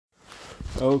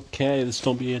Okay, this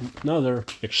will be another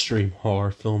extreme horror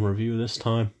film review this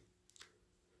time.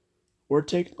 We're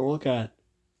taking a look at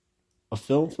a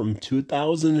film from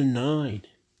 2009.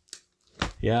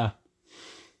 Yeah.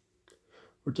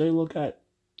 We're taking a look at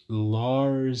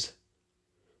Lars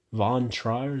von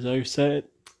Trier, is that how you say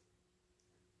it?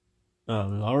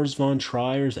 Lars von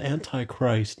Trier's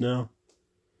Antichrist. Now,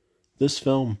 this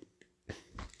film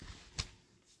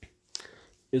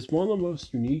is one of the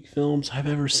most unique films I've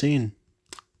ever seen.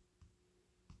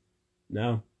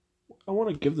 Now, I want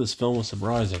to give this film a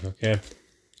surprising, okay?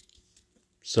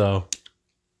 So,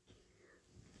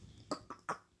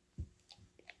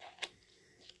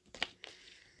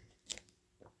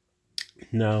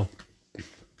 now,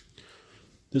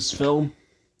 this film,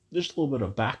 there's a little bit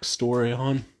of backstory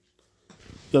on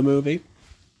the movie.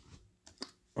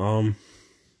 I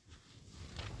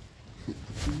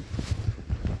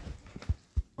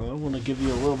want to give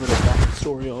you a little bit of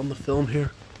backstory on the film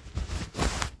here.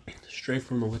 Straight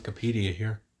from the Wikipedia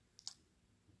here.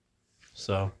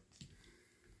 So,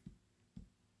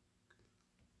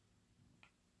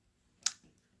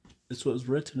 this was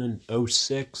written in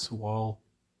 2006 while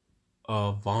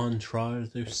von Trier,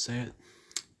 they say it,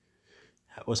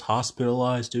 was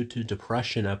hospitalized due to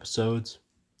depression episodes.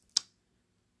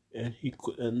 And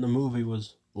the movie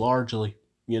was largely,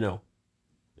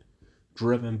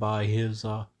 driven by his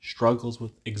struggles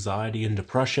with anxiety and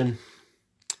depression.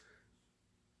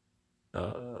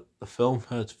 The film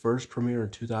had its first premiere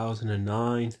in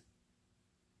 2009.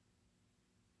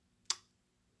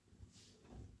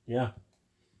 Yeah.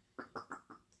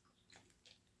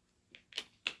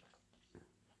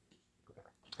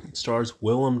 It stars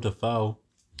Willem Dafoe,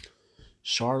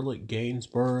 Charlotte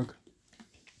Gainsbourg,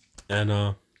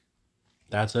 and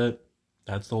that's it.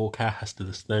 That's the whole cast of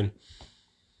this thing.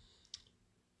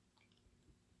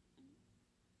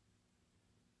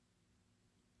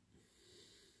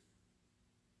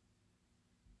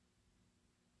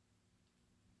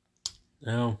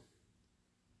 Now,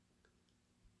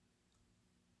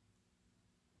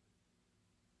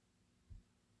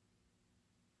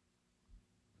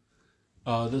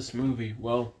 this movie,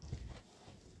 well,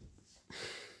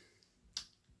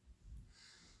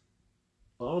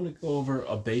 I want to go over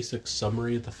a basic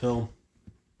summary of the film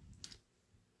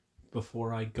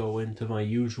before I go into my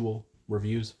usual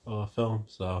reviews of a film,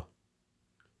 so.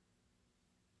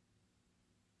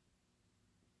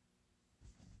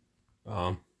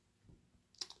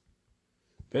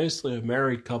 Basically a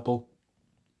married couple,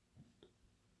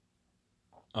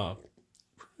 pretty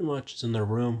much is in their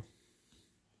room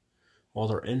while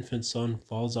their infant son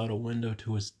falls out a window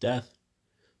to his death.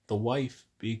 The wife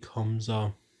becomes,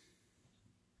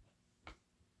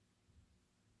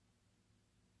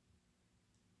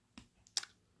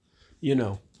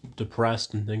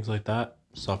 depressed and things like that,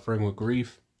 suffering with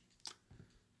grief.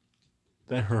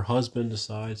 Then her husband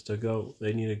decides she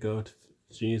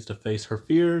needs to face her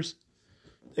fears.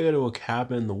 They go to a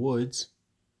cabin in the woods.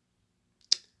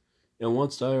 And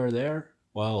once they are there,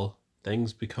 well,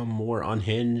 things become more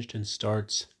unhinged and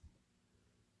starts,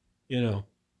 she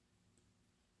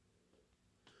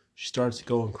starts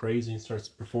going crazy and starts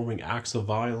performing acts of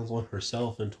violence on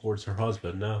herself and towards her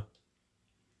husband. Now,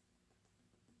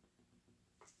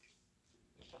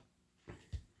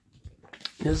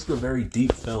 this is a very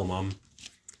deep film. I'm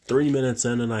 3 minutes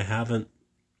in and I haven't,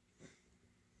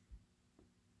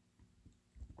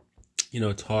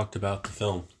 talked about the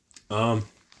film. Not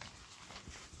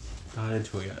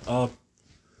into it yet.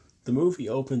 The movie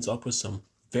opens up with some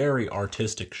very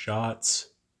artistic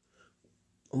shots,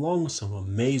 along with some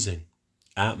amazing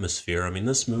atmosphere. I mean,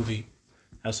 this movie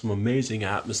has some amazing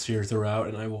atmosphere throughout,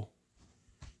 and I will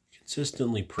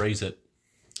consistently praise it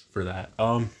for that.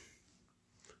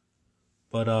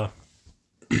 But of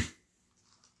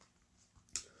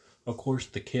course,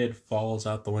 the kid falls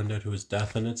out the window to his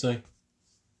death, and it's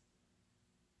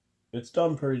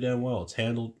done pretty damn well. It's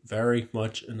handled very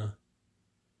much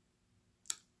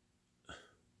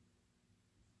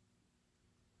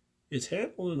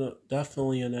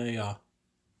definitely in a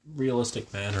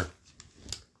realistic manner.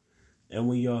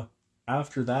 And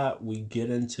after that, we get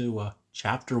into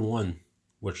chapter 1,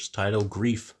 which is titled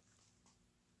Grief.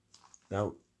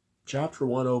 Now, chapter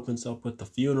 1 opens up with the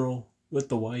funeral with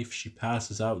the wife. She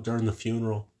passes out during the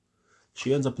funeral.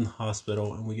 She ends up in the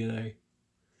hospital, and we get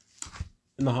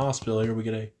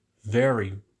a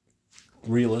very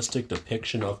realistic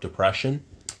depiction of depression.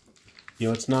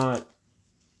 It's not,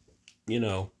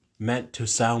 meant to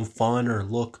sound fun or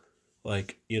look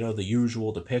like, the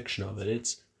usual depiction of it.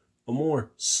 It's a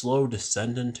more slow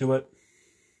descent into it.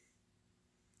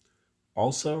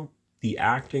 Also, the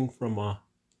acting from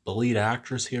the lead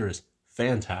actress here is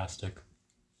fantastic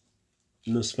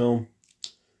in this film.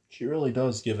 She really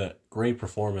does give a great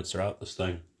performance throughout this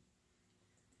thing.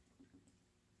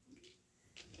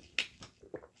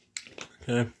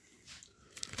 Okay.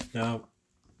 Now,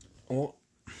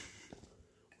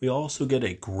 we also get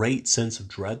a great sense of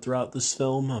dread throughout this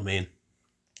film. I mean,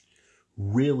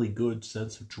 really good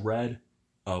sense of dread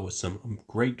with some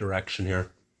great direction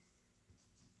here.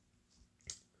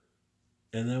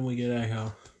 And then we get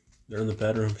they're in the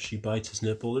bedroom, she bites his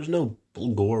nipple. There's no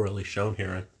gore really shown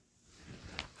here.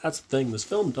 That's the thing, this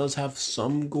film does have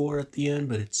some gore at the end,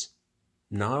 but it's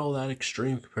not all that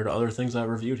extreme compared to other things I've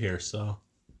reviewed here, so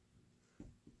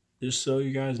just so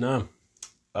you guys know.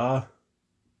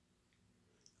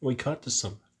 We cut to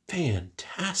some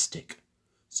fantastic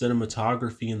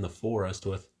cinematography in the forest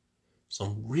with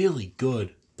some really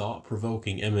good,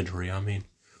 thought-provoking imagery. I mean,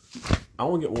 I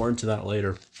will get more into that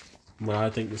later, what I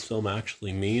think this film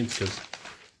actually means, because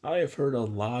I have heard a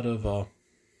lot of,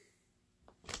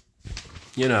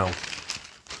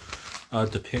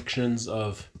 depictions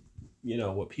of,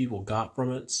 what people got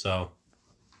from it, so,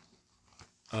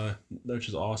 which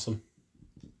is awesome.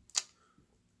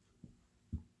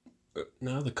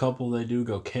 Now the couple, they do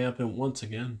go camping. Once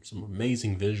again, some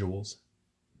amazing visuals.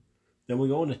 Then we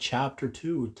go into chapter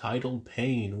 2, titled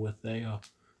Pain, with a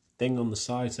thing on the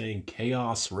side saying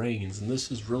Chaos Reigns. And this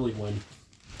is really when,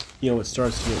 it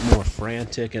starts to get more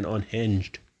frantic and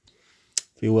unhinged,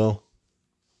 if you will.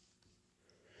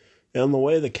 And on the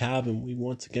way to the cabin, we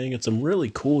once again get some really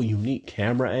cool, unique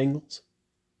camera angles.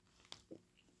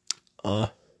 And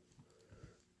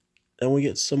we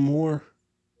get some more,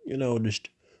 just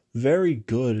very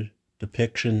good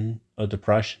depiction of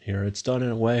depression here. It's done in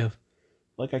a way of,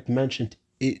 like I mentioned,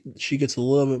 she gets a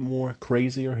little bit more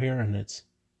crazier here, and it's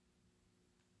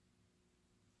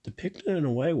depicted in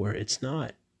a way where it's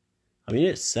not. I mean,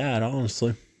 it's sad,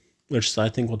 honestly, which is, I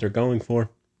think, what they're going for.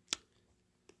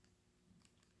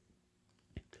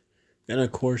 And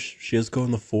of course, she does go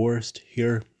in the forest,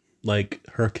 hear, like,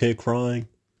 her kid crying,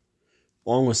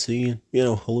 along with seeing,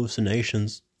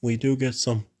 hallucinations. We do get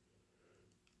some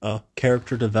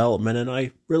character development, and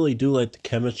I really do like the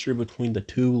chemistry between the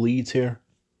two leads here.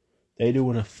 They do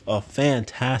a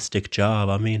fantastic job.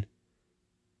 I mean,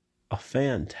 a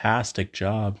fantastic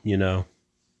job,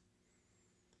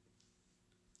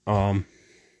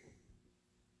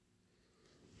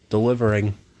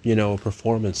 delivering, a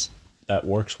performance that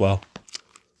works well.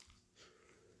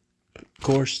 Of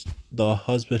course, the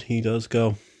husband, he does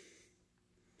go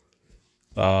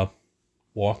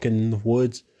walking in the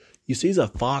woods. You see a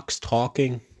fox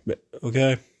talking,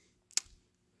 okay,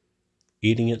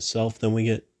 eating itself. Then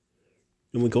we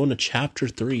go into chapter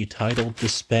 3, titled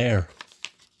Despair,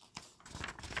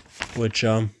 which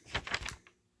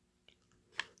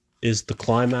is the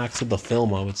climax of the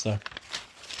film, I would say.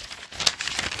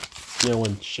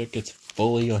 When shit gets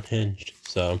fully unhinged.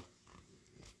 So,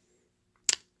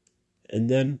 and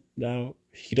then now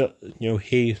he does,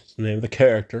 he's the name of the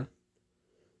character.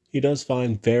 He does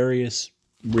find various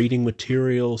reading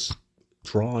materials,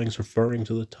 drawings referring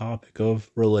to the topic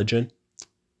of religion,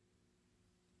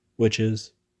 which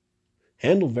is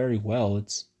handled very well.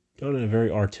 It's done in a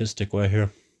very artistic way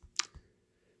here.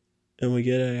 And we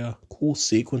get a cool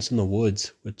sequence in the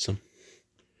woods with some,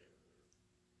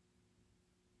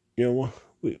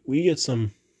 we get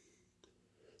some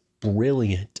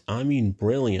brilliant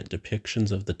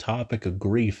depictions of the topic of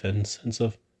grief, and sense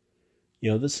of,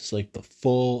 this is like the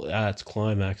full at its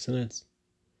climax, and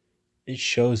it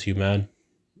shows you, man,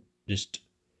 just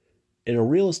in a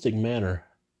realistic manner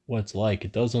what it's like.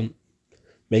 It doesn't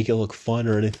make it look fun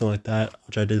or anything like that,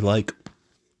 which I did like.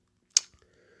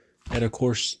 And of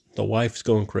course, the wife's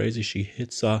going crazy. She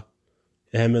hits him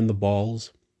in the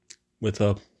balls with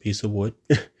a piece of wood,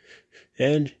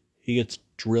 and he gets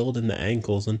drilled in the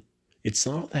ankles, and it's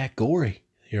not that gory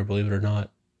here, believe it or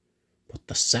not. But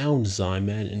the sound design,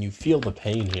 man, and you feel the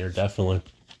pain here, definitely,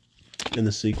 in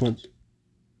the sequence.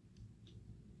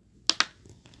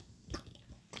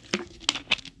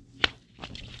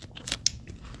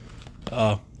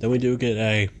 Then we do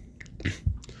get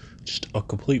just a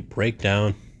complete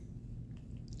breakdown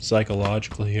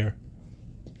psychologically here.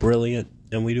 Brilliant.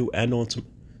 And we do end on some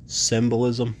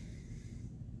symbolism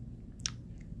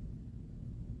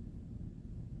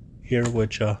here,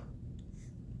 which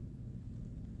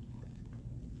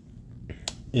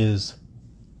is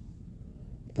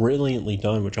brilliantly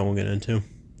done, which I won't get into.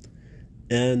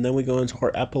 And then we go into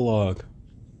our epilogue,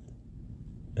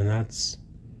 and that's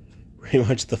pretty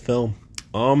much the film.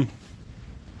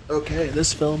 Okay,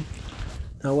 this film.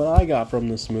 Now, what I got from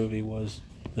this movie was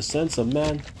the sense of,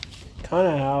 man, kind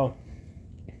of how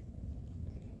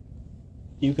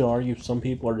you could argue some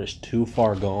people are just too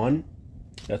far gone.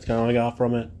 That's kind of what I got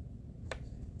from it.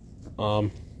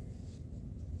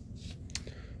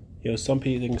 Some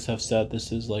people have said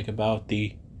this is like about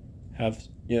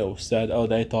said, oh,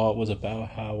 they thought it was about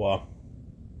how,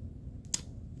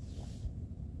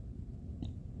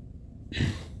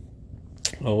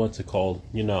 what's it called?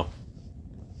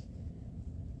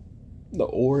 The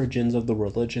origins of the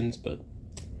religions, but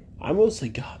I mostly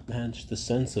got, man, just a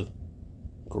sense of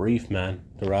grief, man,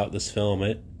 throughout this film.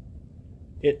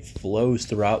 It flows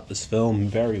throughout this film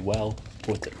very well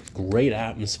with a great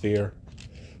atmosphere.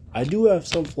 I do have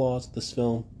some flaws with this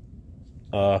film.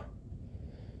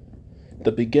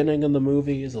 The beginning of the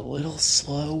movie is a little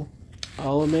slow.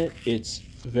 I'll admit, it's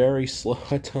very slow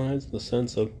at times in the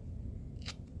sense of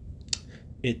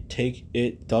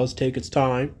it does take its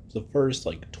time. The first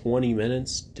 20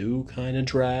 minutes do kind of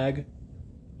drag.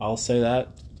 I'll say that.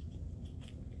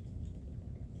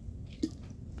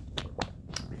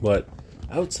 But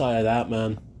outside of that,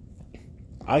 man,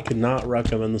 I could not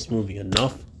recommend this movie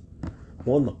enough.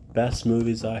 One of the best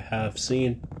movies I have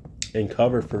seen and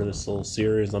covered for this little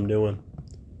series I'm doing.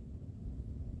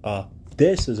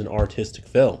 This is an artistic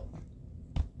film.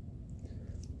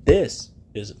 This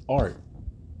is art.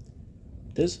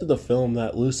 This is the film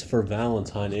that Lucifer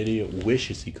Valentine, idiot,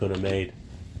 wishes he could have made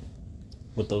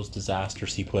with those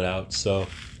disasters he put out. So,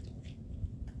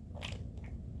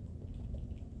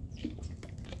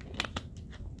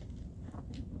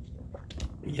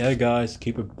 yeah, guys,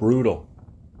 keep it brutal.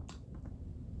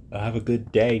 Have a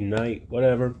good day, night,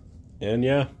 whatever. And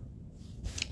yeah.